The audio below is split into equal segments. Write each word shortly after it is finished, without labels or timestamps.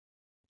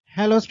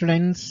Hello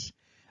students,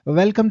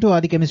 welcome to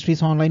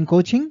Adichemistry's online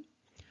coaching.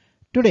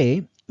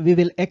 Today we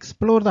will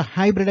explore the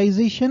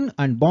hybridization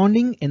and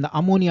bonding in the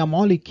ammonia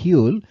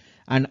molecule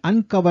and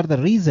uncover the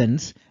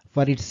reasons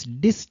for its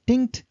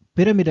distinct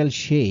pyramidal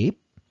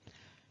shape.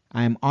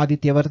 I am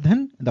Aditya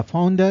Vardhan, the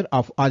founder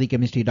of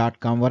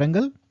Adichemistry.com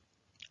Warangal.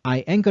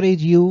 I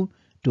encourage you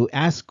to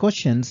ask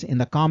questions in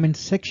the comments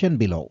section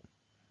below.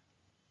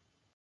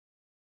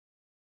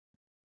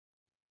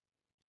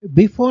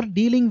 Before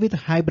dealing with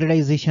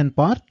hybridization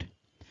part,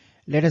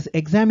 let us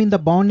examine the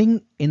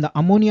bonding in the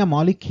ammonia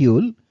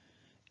molecule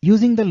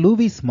using the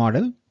Lewis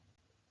model.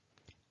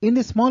 In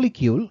this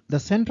molecule,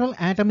 the central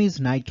atom is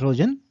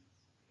nitrogen.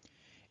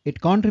 It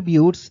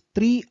contributes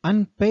 3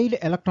 unpaired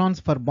electrons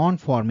for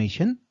bond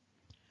formation,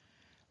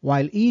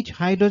 while each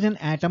hydrogen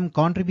atom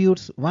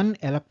contributes 1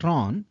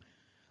 electron,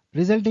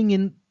 resulting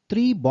in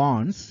 3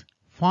 bonds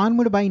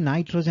formed by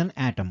nitrogen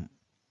atom.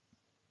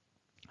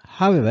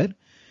 However,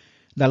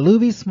 the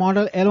Lewis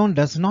model alone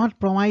does not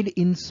provide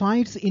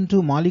insights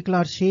into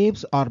molecular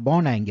shapes or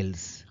bond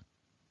angles.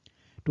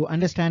 To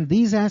understand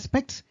these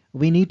aspects,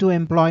 we need to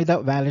employ the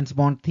valence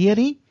bond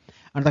theory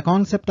and the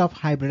concept of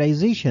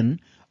hybridization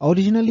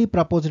originally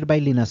proposed by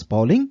Linus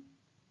Pauling.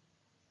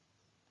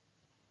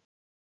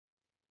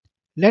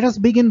 Let us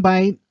begin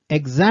by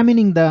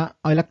examining the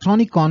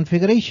electronic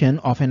configuration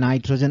of a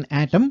nitrogen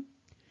atom.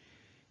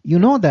 You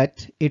know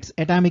that its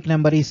atomic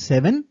number is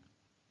 7,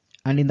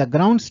 and in the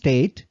ground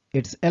state,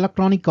 its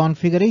electronic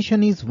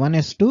configuration is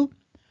 1s2,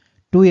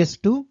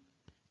 2s2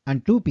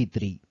 and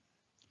 2p3,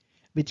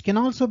 which can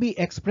also be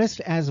expressed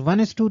as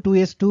 1s2,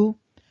 2s2,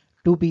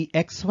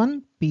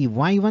 2px1,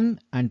 py1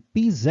 and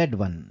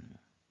pz1.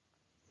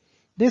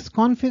 This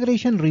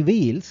configuration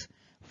reveals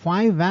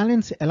 5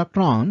 valence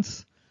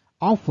electrons,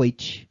 of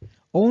which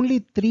only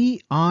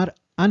 3 are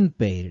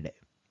unpaired,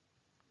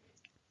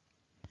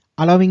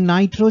 allowing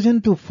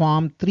nitrogen to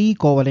form 3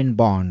 covalent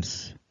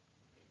bonds.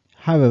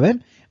 However,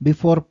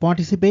 before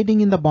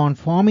participating in the bond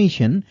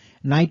formation,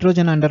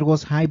 nitrogen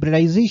undergoes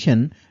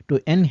hybridization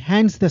to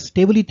enhance the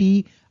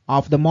stability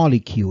of the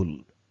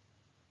molecule.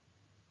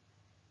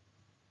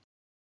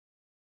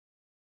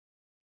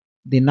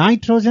 The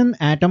nitrogen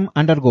atom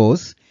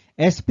undergoes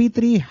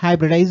sp3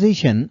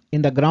 hybridization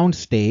in the ground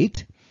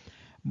state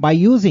by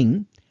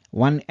using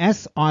one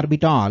s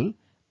orbital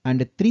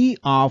and 3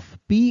 of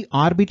p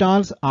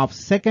orbitals of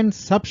second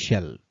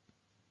subshell.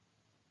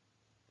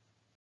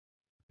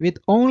 With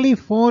only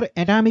 4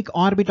 atomic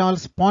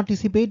orbitals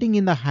participating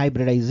in the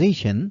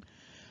hybridization,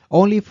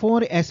 only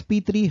 4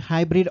 sp3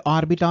 hybrid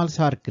orbitals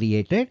are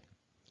created.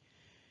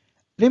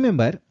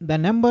 Remember, the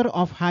number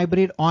of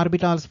hybrid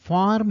orbitals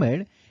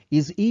formed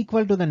is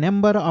equal to the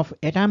number of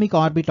atomic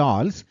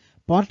orbitals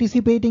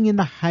participating in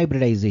the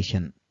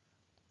hybridization.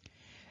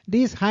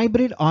 These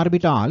hybrid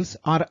orbitals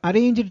are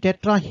arranged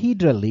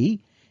tetrahedrally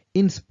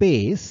in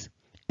space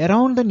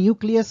around the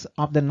nucleus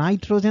of the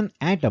nitrogen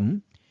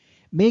atom,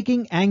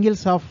 making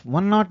angles of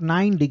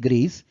 109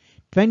 degrees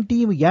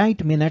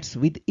 28 minutes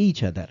with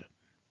each other.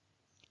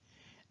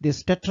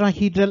 This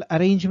tetrahedral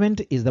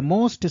arrangement is the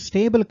most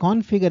stable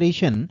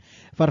configuration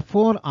for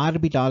 4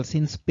 orbitals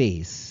in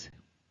space.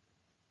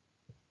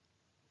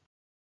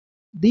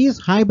 These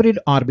hybrid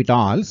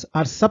orbitals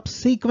are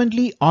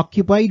subsequently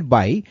occupied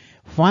by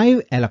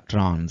 5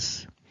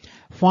 electrons.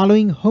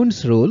 Following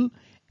Hund's rule,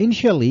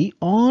 initially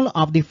all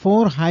of the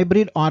 4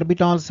 hybrid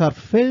orbitals are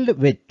filled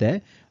with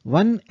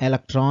 1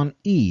 electron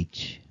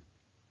each.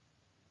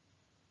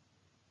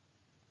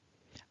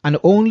 And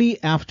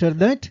only after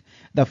that,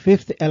 the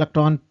 5th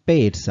electron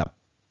pairs up.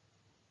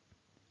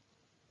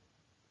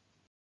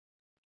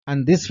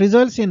 And this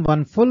results in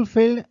 1 full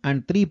filled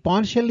and 3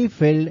 partially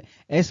filled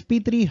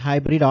sp3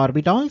 hybrid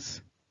orbitals.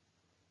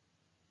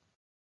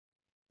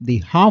 The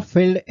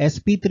half-filled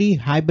sp3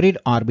 hybrid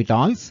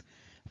orbitals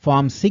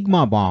form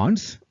sigma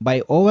bonds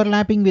by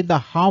overlapping with the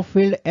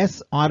half-filled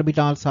s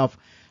orbitals of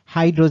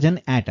hydrogen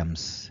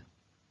atoms.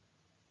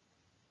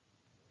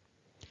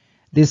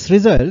 This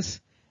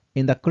results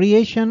in the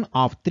creation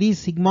of 3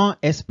 sigma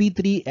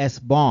sp3s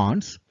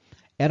bonds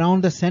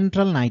around the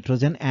central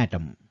nitrogen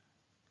atom.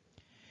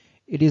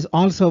 It is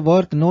also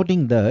worth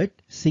noting that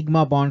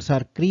sigma bonds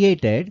are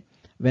created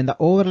when the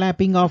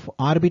overlapping of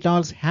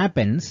orbitals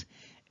happens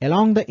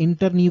along the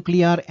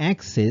internuclear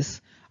axis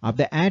of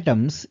the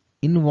atoms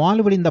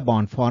involved in the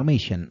bond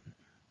formation.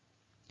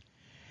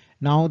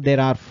 Now there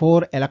are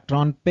 4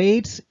 electron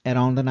pairs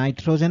around the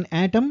nitrogen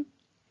atom.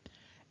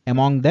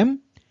 Among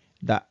them,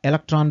 the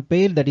electron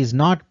pair that is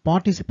not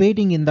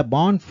participating in the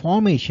bond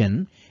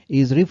formation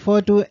is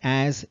referred to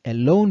as a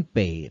lone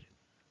pair,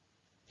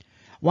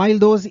 while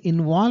those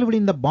involved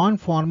in the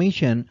bond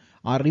formation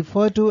are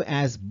referred to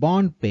as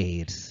bond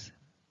pairs.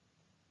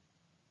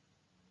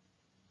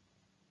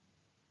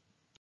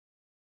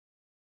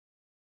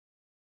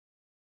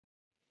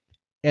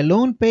 A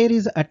lone pair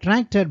is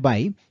attracted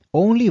by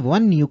only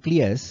one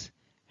nucleus,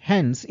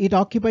 hence it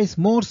occupies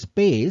more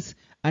space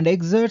and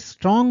exerts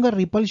stronger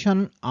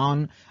repulsion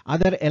on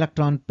other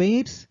electron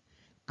pairs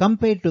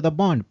compared to the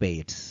bond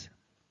pairs.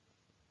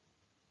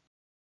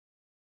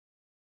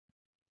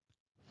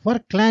 For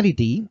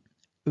clarity,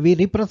 we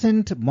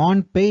represent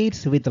bond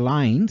pairs with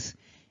lines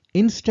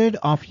instead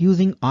of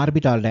using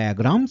orbital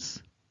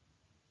diagrams.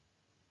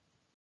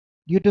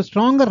 Due to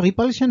stronger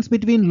repulsions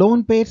between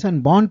lone pairs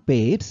and bond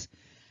pairs,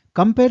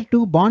 compared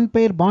to bond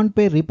pair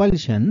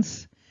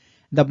repulsions,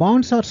 the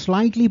bonds are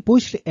slightly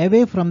pushed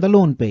away from the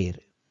lone pair.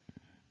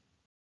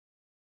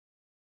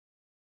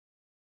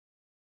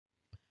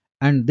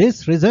 And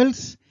this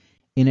results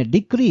in a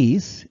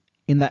decrease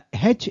in the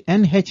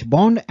HNH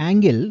bond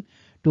angle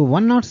to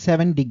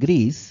 107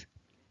 degrees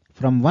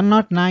from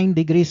 109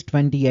 degrees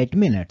 28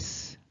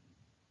 minutes.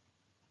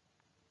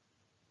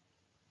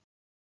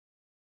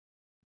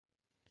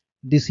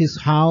 This is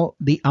how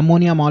the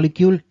ammonia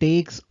molecule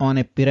takes on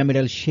a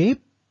pyramidal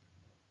shape.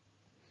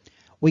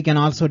 We can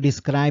also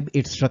describe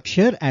its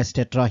structure as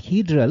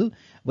tetrahedral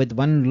with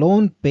one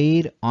lone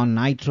pair on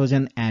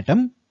nitrogen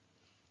atom.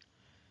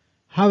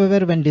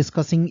 However, when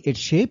discussing its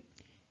shape,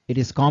 it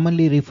is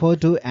commonly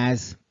referred to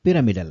as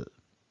pyramidal.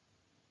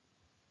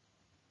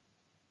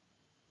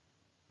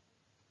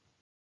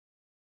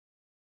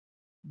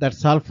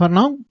 That's all for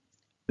now.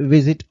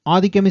 Visit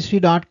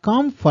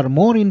adichemistry.com for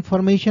more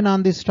information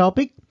on this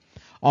topic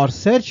or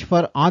search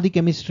for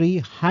Adichemistry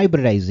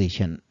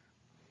hybridization.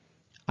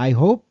 I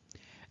hope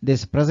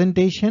this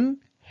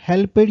presentation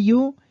helped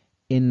you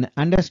in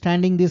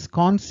understanding this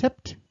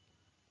concept.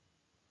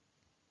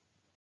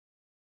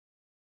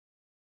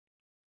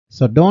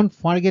 So don't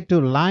forget to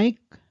like,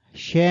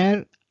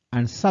 share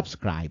and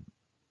subscribe.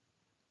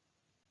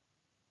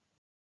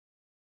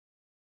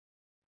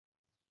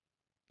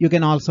 You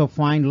can also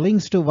find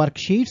links to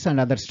worksheets and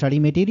other study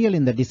material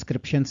in the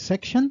description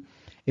section.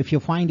 If you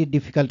find it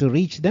difficult to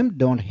reach them,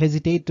 don't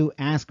hesitate to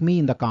ask me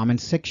in the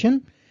comments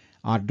section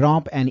or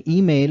drop an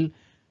email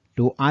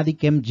to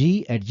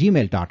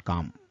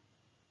adichemg@gmail.com.